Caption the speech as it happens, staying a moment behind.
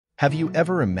Have you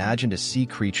ever imagined a sea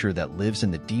creature that lives in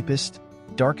the deepest,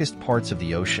 darkest parts of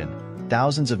the ocean,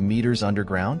 thousands of meters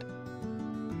underground?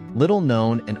 Little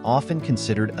known and often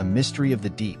considered a mystery of the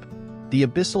deep, the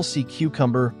abyssal sea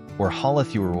cucumber, or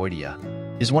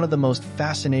Holothurioidea, is one of the most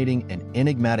fascinating and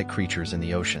enigmatic creatures in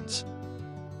the oceans.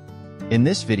 In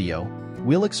this video,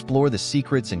 we'll explore the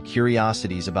secrets and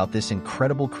curiosities about this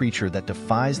incredible creature that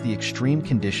defies the extreme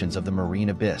conditions of the marine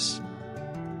abyss.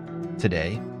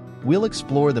 Today, we'll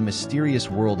explore the mysterious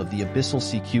world of the abyssal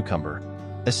sea cucumber,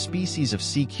 a species of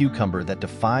sea cucumber that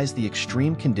defies the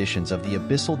extreme conditions of the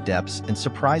abyssal depths and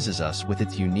surprises us with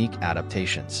its unique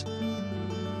adaptations.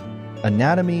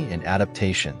 Anatomy and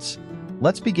adaptations.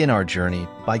 Let's begin our journey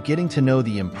by getting to know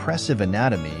the impressive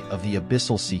anatomy of the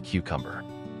abyssal sea cucumber.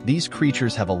 These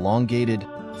creatures have elongated,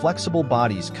 flexible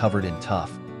bodies covered in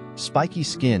tough, spiky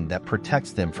skin that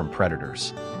protects them from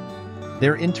predators.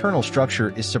 Their internal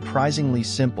structure is surprisingly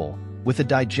simple, with a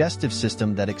digestive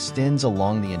system that extends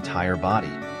along the entire body,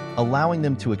 allowing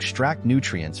them to extract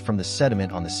nutrients from the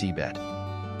sediment on the seabed.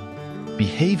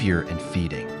 Behavior and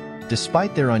feeding.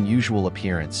 Despite their unusual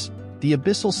appearance, the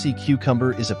abyssal sea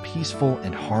cucumber is a peaceful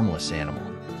and harmless animal.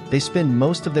 They spend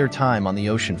most of their time on the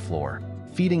ocean floor,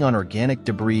 feeding on organic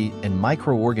debris and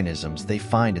microorganisms they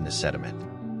find in the sediment.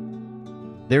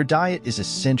 Their diet is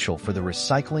essential for the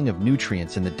recycling of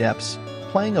nutrients in the depths,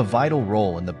 playing a vital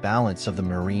role in the balance of the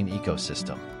marine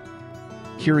ecosystem.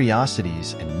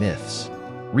 Curiosities and myths.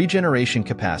 Regeneration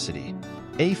capacity.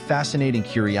 A fascinating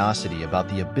curiosity about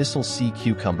the abyssal sea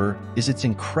cucumber is its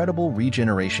incredible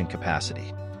regeneration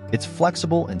capacity. Its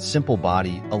flexible and simple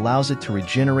body allows it to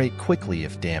regenerate quickly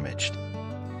if damaged.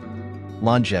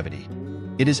 Longevity.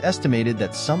 It is estimated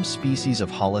that some species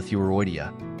of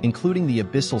Holothurioidea, including the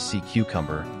abyssal sea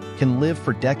cucumber, can live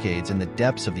for decades in the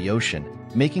depths of the ocean,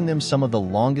 making them some of the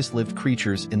longest-lived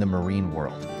creatures in the marine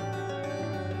world.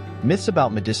 Myths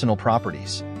about medicinal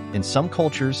properties. In some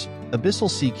cultures, abyssal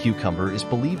sea cucumber is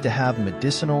believed to have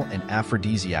medicinal and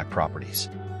aphrodisiac properties.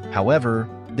 However,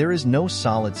 there is no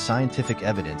solid scientific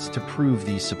evidence to prove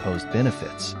these supposed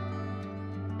benefits.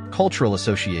 Cultural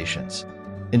associations.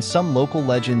 In some local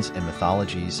legends and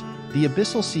mythologies, the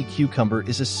abyssal sea cucumber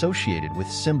is associated with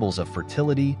symbols of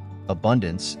fertility,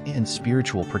 abundance, and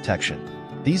spiritual protection.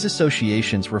 These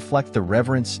associations reflect the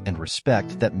reverence and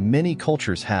respect that many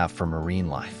cultures have for marine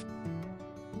life.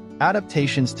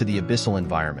 Adaptations to the abyssal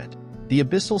environment. The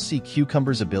abyssal sea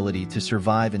cucumber's ability to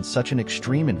survive in such an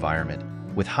extreme environment,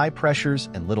 with high pressures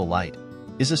and little light,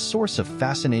 is a source of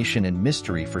fascination and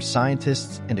mystery for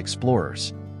scientists and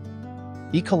explorers.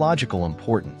 Ecological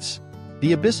importance.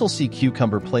 The abyssal sea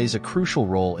cucumber plays a crucial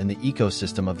role in the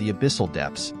ecosystem of the abyssal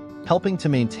depths, helping to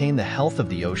maintain the health of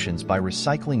the oceans by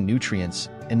recycling nutrients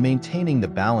and maintaining the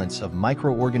balance of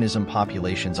microorganism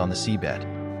populations on the seabed.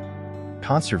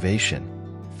 Conservation.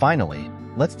 Finally,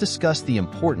 let's discuss the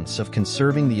importance of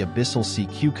conserving the abyssal sea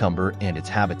cucumber and its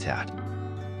habitat.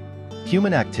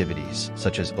 Human activities,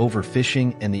 such as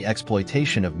overfishing and the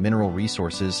exploitation of mineral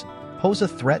resources, pose a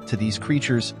threat to these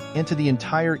creatures and to the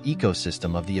entire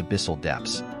ecosystem of the abyssal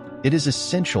depths. It is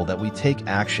essential that we take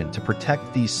action to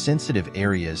protect these sensitive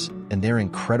areas and their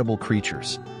incredible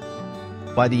creatures.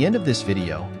 By the end of this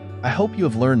video, I hope you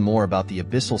have learned more about the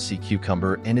abyssal sea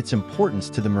cucumber and its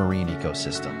importance to the marine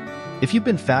ecosystem. If you've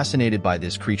been fascinated by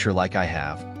this creature like I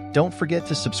have, don't forget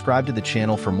to subscribe to the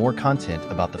channel for more content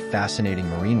about the fascinating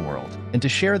marine world, and to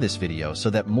share this video so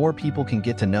that more people can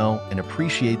get to know and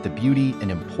appreciate the beauty and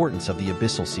importance of the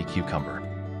abyssal sea cucumber.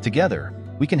 Together,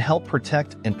 we can help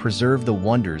protect and preserve the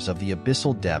wonders of the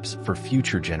abyssal depths for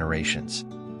future generations.